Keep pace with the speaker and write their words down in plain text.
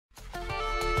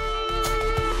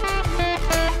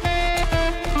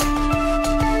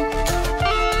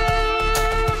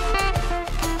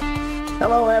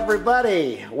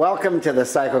everybody, welcome to the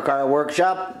Cycle Car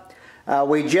Workshop.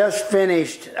 We just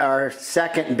finished our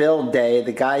second build day.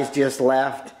 The guys just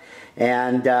left,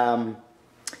 and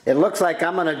it looks like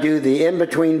I'm going to do the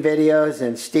in-between videos,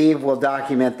 and Steve will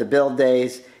document the build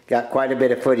days. Got quite a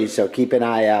bit of footage, so keep an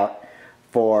eye out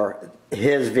for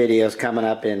his videos coming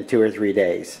up in 2 or 3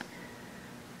 days.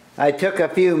 I took a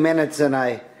few minutes and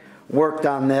I worked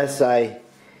on this. I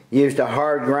used a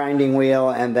hard grinding wheel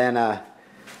and then a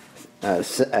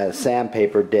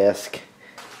sandpaper disc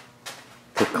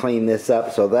to clean this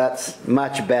up, so that's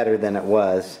much better than it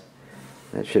was.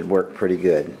 That should work pretty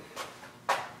good.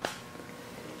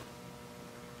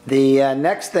 The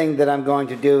next thing that I'm going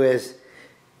to do is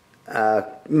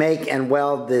make and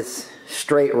weld this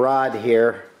straight rod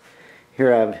here.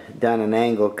 Here I've done an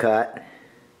angle cut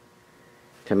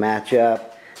to match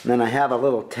up. And then I have a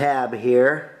little tab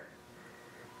here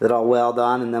that I'll weld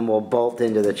on, and then we'll bolt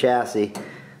into the chassis.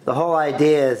 The whole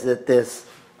idea is that this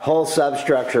whole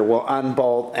substructure will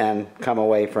unbolt and come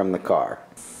away from the car.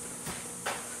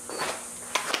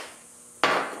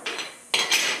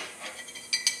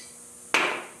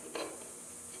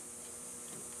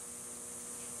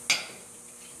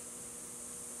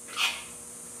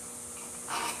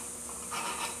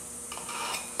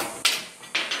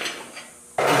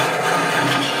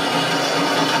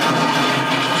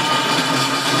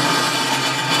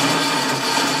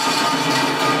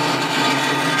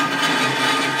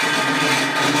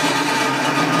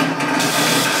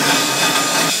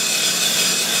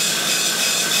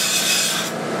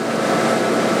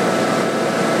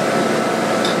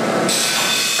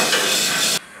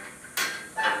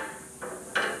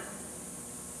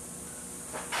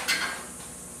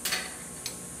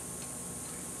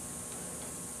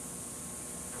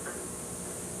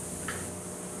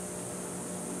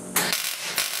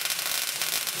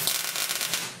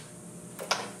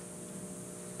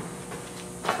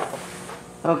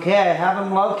 Okay, I have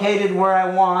them located where I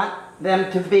want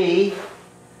them to be.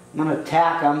 I'm going to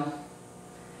tack them,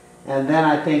 and then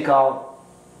I think I'll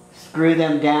screw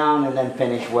them down and then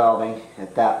finish welding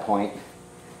at that point.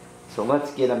 So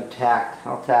let's get them tacked.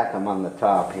 I'll tack them on the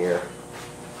top here.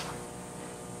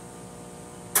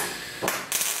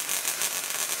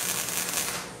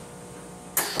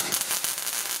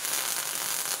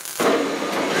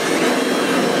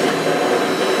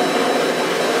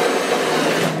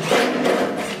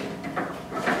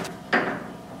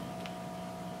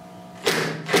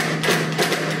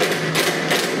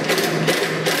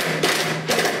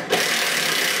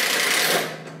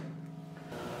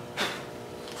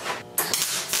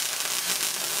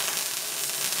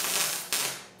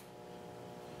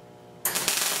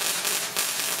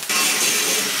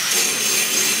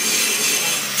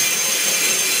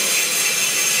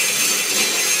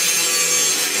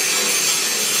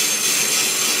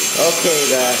 Okay,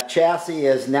 the chassis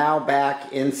is now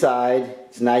back inside.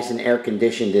 It's nice and air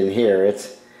conditioned in here.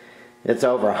 It's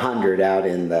over 100 out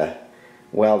in the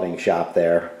welding shop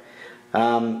there.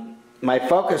 My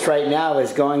focus right now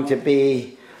is going to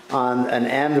be on an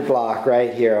end block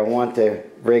right here. I want to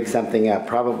rig something up,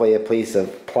 probably a piece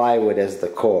of plywood as the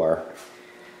core.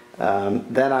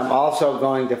 Then I'm also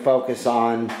going to focus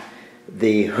on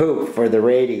the hoop for the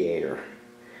radiator.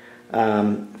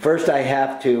 First I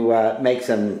have to make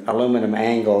some aluminum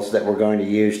angles that we're going to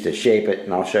use to shape it,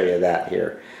 and I'll show you that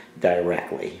here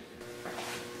directly.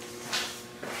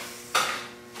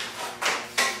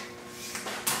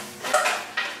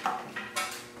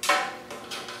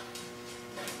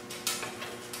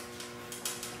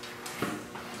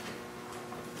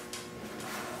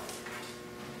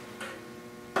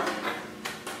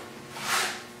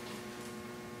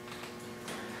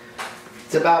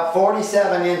 It's about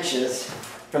 47 inches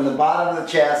from the bottom of the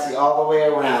chassis all the way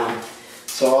around.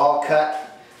 So I'll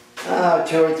cut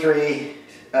 2 or 3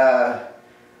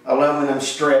 aluminum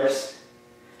strips,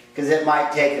 because it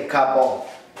might take a couple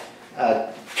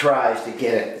tries to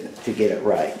get it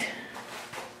right.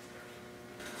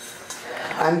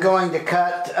 I'm going to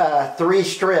cut 3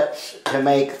 strips to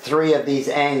make 3 of these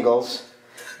angles.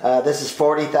 This is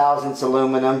 40 thousandths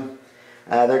aluminum.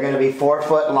 They're going to be 4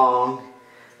 foot long.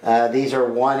 These are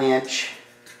 1-inch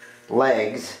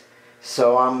legs,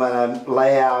 so I'm going to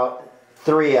lay out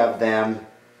 3 of them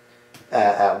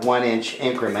at 1-inch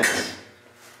increments.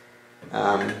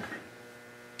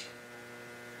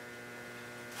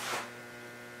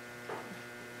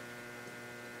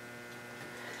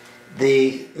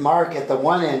 The mark at the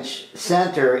 1-inch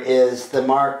center is the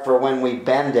mark for when we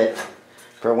bend it,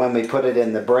 for when we put it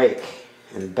in the brake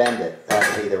and bend it.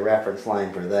 That would be the reference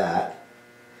line for that.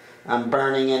 I'm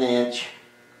burning 1 inch.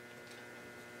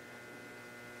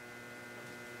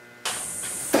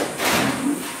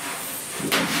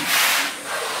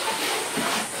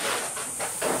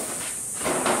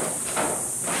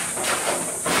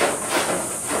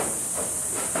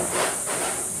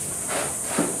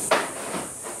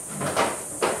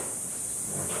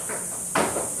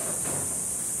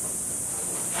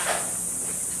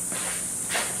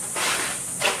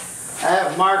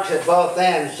 have marks at both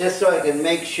ends just so I can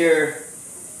make sure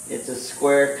it's a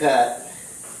square cut.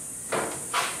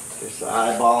 Just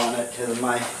eyeballing it to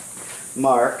my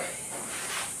mark.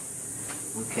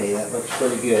 Okay, that looks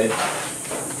pretty good.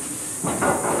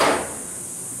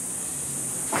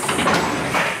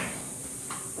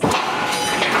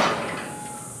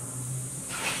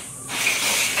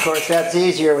 Of course, that's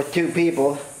easier with two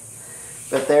people,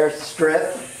 but there's the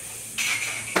strip.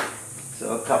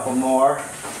 So a couple more.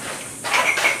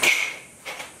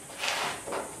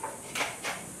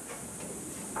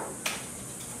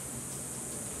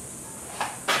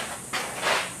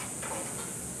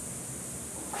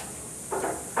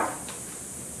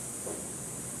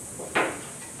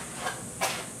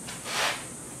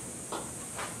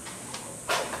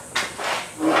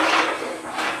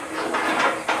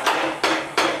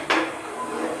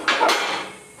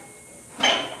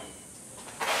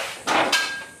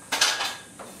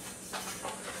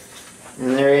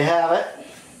 And there you have it,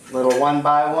 little 1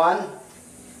 by 1.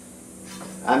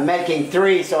 I'm making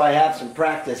 3 so I have some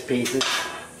practice pieces.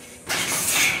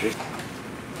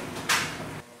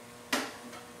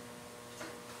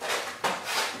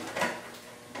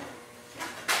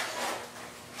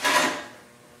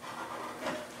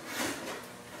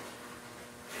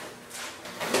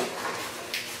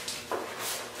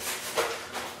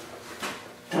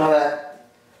 Well,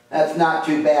 that's not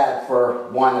too bad for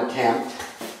one attempt.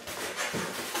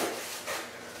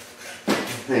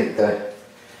 I think the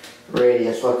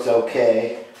radius looks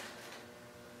okay.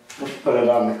 Let's put it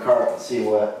on the cart and see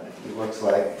what it looks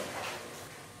like.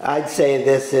 I'd say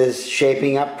this is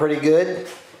shaping up pretty good.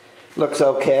 Looks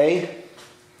okay.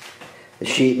 The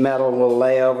sheet metal will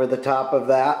lay over the top of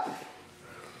that.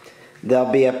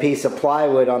 There'll be a piece of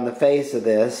plywood on the face of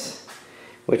this,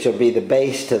 which will be the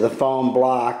base to the foam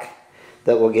block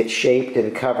that will get shaped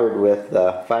and covered with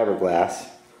fiberglass.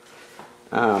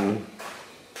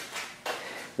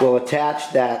 We'll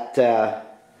attach that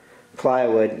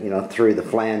plywood, through the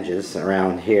flanges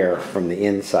around here from the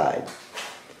inside.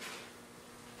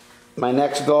 My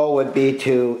next goal would be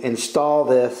to install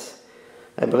this.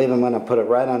 I believe I'm going to put it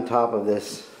right on top of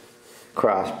this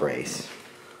cross brace.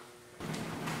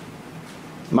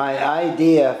 My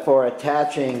idea for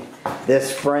attaching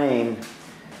this frame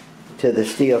to the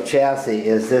steel chassis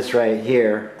is this right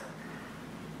here.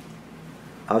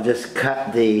 I'll just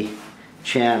cut the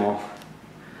channel,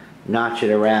 notch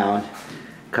it around,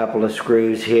 a couple of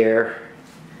screws here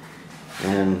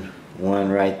and one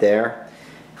right there,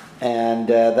 and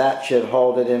that should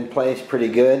hold it in place pretty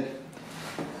good.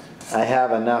 I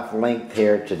have enough length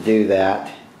here to do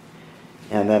that,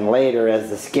 and then later as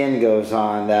the skin goes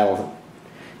on, that'll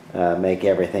make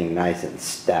everything nice and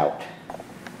stout.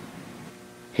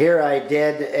 Here I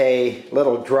did a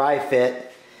little dry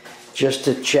fit just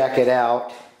to check it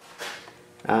out.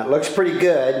 It looks pretty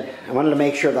good. I wanted to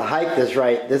make sure the height is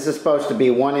right. This is supposed to be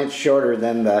 1 inch shorter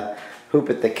than the hoop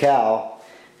at the cowl.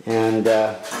 And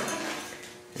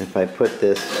if I put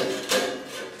this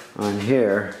on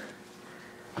here,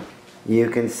 you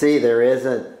can see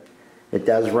it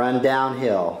does run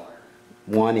downhill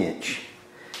 1 inch.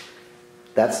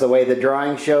 That's the way the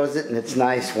drawing shows it, and it's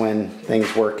nice when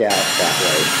things work out that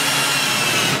way.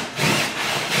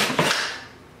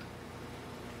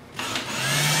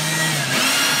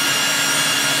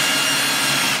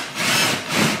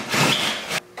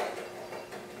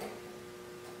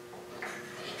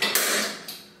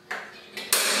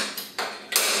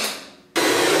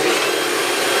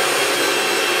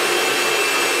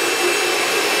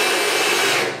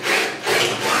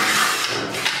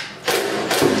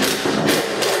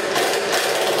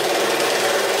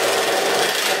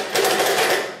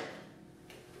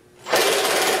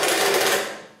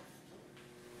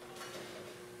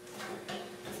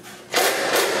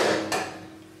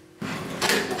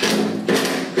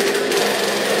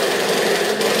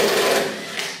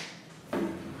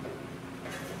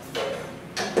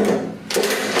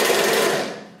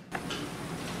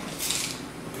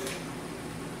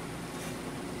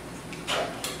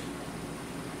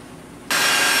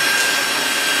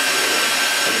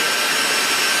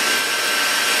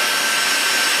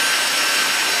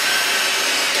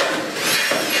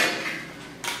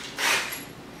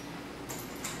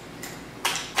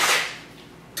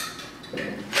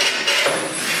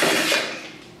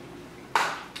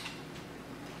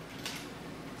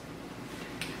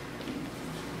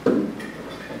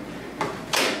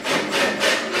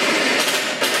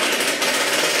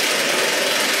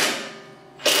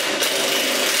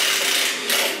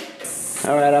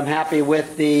 Alright, I'm happy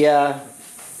with the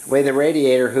way the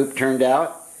radiator hoop turned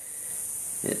out.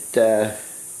 It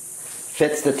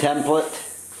fits the template,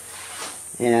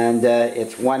 and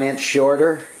it's 1 inch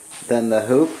shorter than the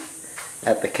hoop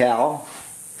at the cowl,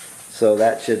 so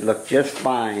that should look just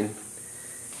fine.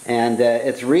 And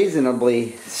it's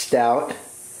reasonably stout.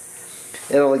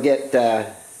 It'll get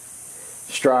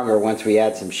stronger once we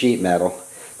add some sheet metal,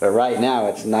 but right now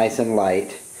it's nice and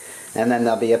light. And then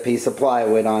there'll be a piece of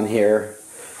plywood on here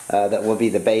that will be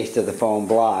the base of the foam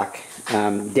block.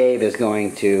 Dave is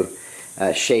going to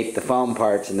shape the foam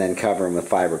parts and then cover them with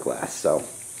fiberglass. So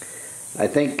I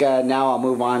think now I'll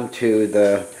move on to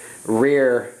the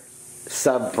rear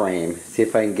subframe, see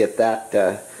if I can get that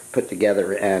put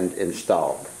together and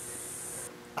installed.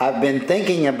 I've been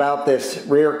thinking about this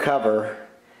rear cover,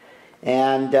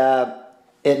 and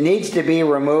it needs to be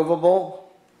removable.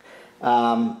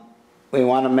 We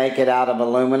want to make it out of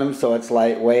aluminum so it's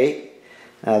lightweight.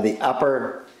 The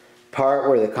upper part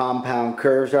where the compound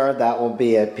curves are, that will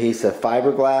be a piece of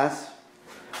fiberglass.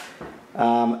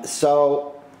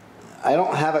 So I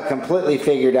don't have it completely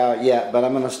figured out yet, but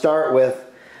I'm going to start with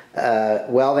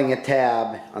welding a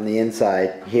tab on the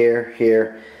inside, here,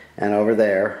 here, and over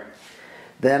there.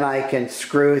 Then I can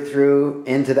screw through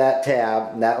into that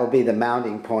tab, and that will be the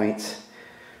mounting points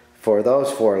for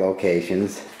those 4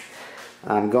 locations.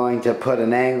 I'm going to put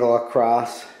an angle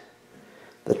across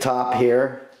the top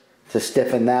here to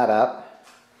stiffen that up.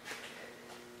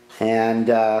 And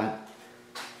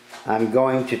I'm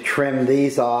going to trim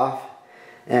these off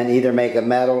and either make a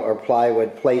metal or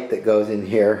plywood plate that goes in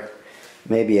here.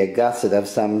 Maybe a gusset of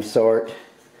some sort.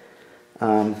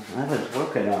 I was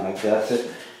working on a gusset.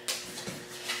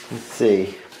 Let's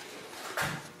see.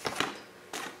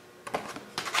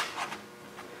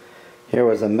 Here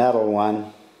was a metal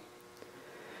one.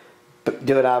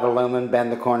 Do it out of aluminum,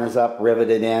 bend the corners up, rivet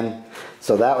it in.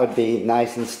 So that would be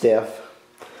nice and stiff.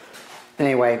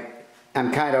 Anyway,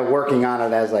 I'm kind of working on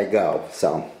it as I go,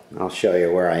 so I'll show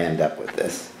you where I end up with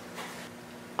this.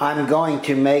 I'm going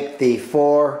to make the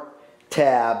 4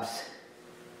 tabs.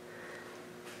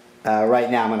 Right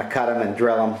now I'm going to cut them and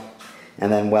drill them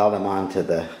and then weld them onto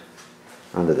the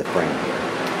frame here.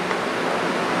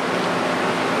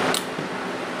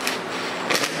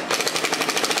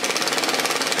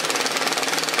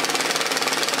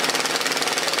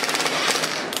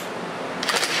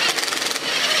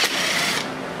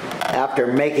 After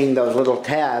making those little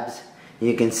tabs,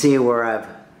 you can see where I've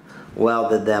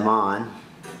welded them on,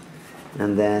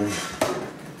 and then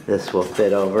this will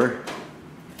fit over.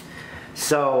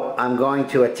 So I'm going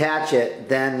to attach it,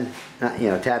 then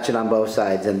attach it on both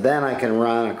sides, and then I can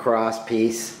run a cross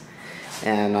piece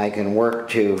and I can work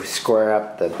to square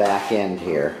up the back end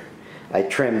here. I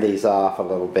trimmed these off a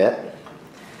little bit,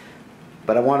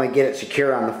 but I want to get it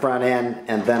secure on the front end,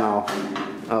 and then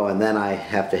and then I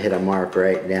have to hit a mark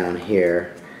right down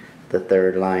here, the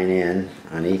 3rd line in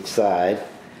on each side.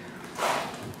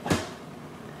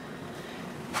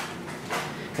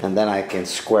 And then I can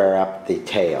square up the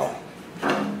tail.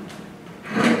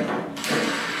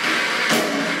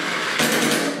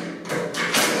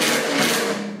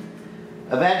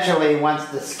 Eventually, once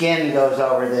the skin goes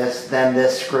over this, then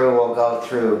this screw will go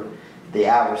through the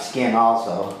outer skin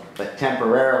also, but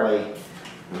temporarily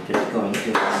I'm just going to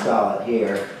install it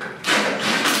here.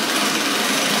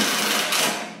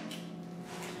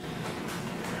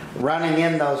 Running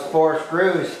in those 4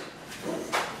 screws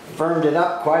firmed it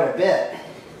up quite a bit.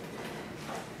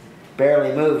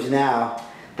 Barely moves now.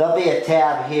 There'll be a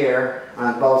tab here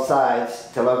on both sides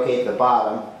to locate the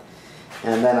bottom,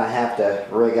 and then I have to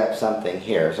rig up something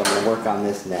here, so I'm going to work on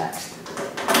this next.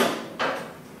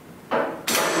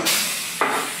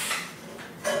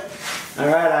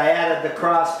 Alright, I added the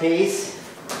cross piece.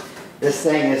 This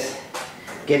thing is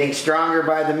getting stronger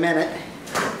by the minute.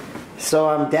 So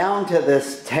I'm down to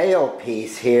this tail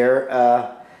piece here.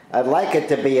 I'd like it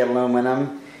to be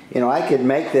aluminum. I could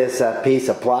make this a piece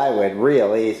of plywood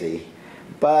real easy.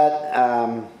 But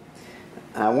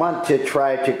I want to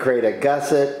try to create a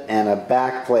gusset and a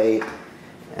back plate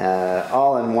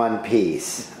all in one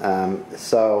piece.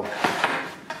 So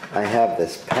I have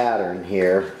this pattern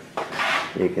here.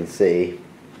 You can see.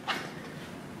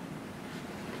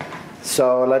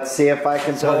 So let's see if I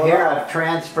can. So here I've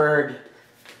transferred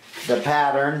the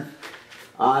pattern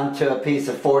onto a piece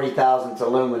of 40 thousandths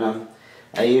aluminum.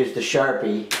 I used a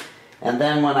Sharpie, and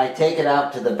then when I take it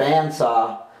out to the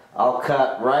bandsaw, I'll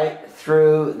cut right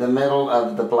through the middle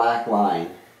of the black line.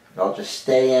 I'll just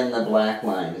stay in the black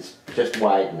line. It's just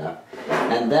wide enough,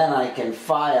 and then I can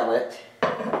file it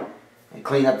and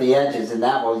clean up the edges, and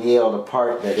that will yield a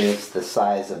part that is the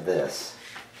size of this.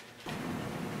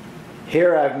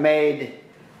 Here I've made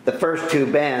the first 2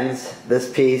 bends,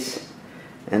 this piece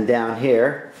and down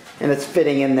here, and it's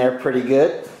fitting in there pretty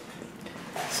good.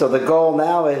 So the goal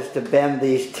now is to bend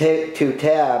these two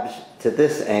tabs to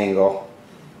this angle.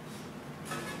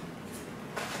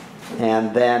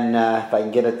 And then if I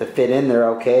can get it to fit in there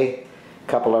okay, a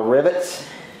couple of rivets,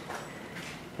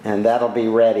 and that'll be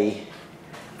ready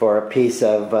for a piece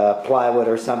of plywood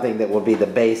or something that will be the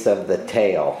base of the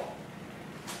tail.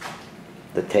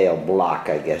 The tail block,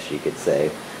 I guess you could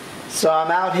say. So I'm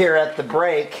out here at the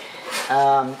brake,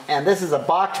 and this is a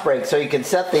box brake, so you can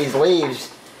set these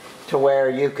leaves to where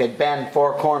you could bend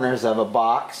four corners of a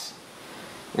box,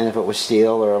 and if it was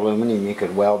steel or aluminum you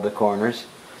could weld the corners.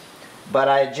 But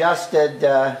I adjusted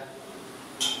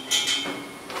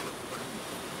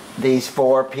these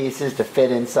four pieces to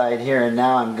fit inside here, and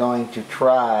now I'm going to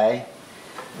try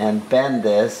and bend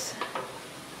this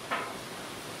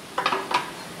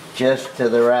just to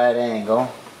the right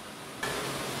angle.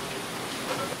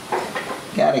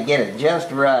 Got to get it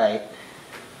just right.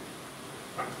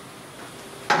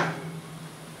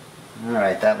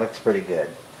 Alright, that looks pretty good.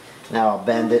 Now I'll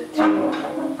bend it to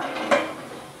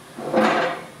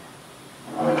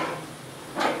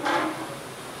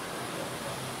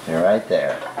right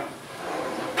there.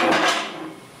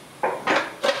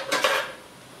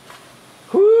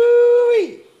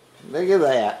 Whoo-wee! Look at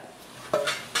that.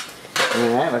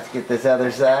 Alright, let's get this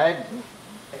other side.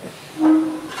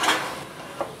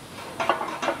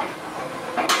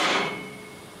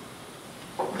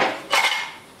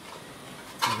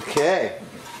 Okay.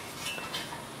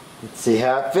 Let's see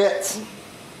how it fits.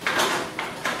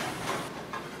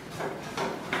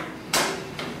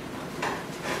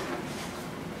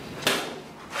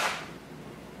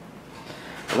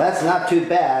 Well, that's not too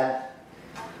bad.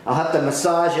 I'll have to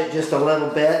massage it just a little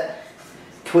bit,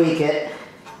 tweak it,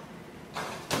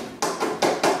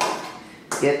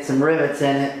 get some rivets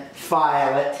in it,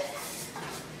 file it,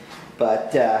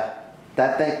 but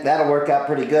that'll work out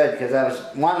pretty good, because I was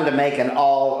wanting to make an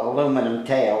all aluminum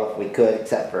tail if we could,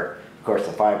 except for, of course,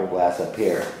 the fiberglass up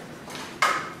here.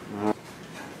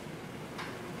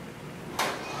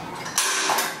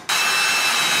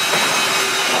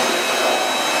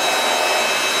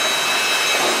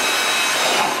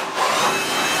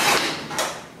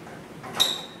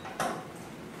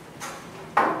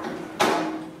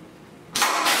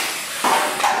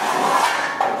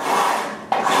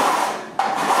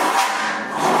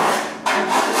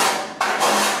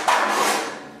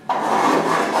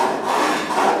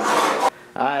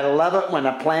 I love it when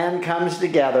a plan comes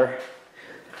together.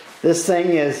 This thing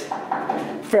is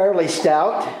fairly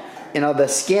stout. You know, the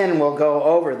skin will go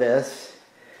over this,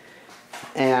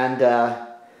 and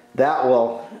that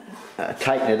will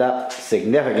tighten it up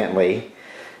significantly.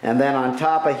 And then on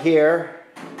top of here,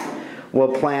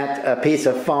 we'll plant a piece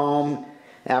of foam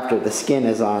after the skin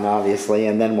is on, obviously,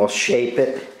 and then we'll shape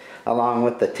it along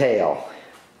with the tail.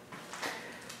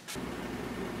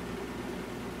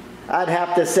 I'd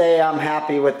have to say I'm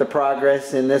happy with the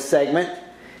progress in this segment.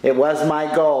 It was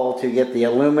my goal to get the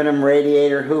aluminum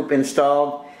radiator hoop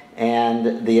installed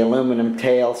and the aluminum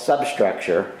tail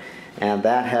substructure, and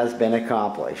that has been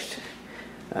accomplished.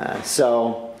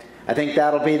 So I think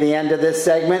that'll be the end of this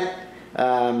segment.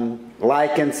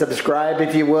 Like and subscribe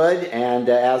if you would, and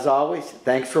as always,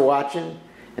 thanks for watching,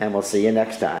 and we'll see you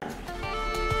next time.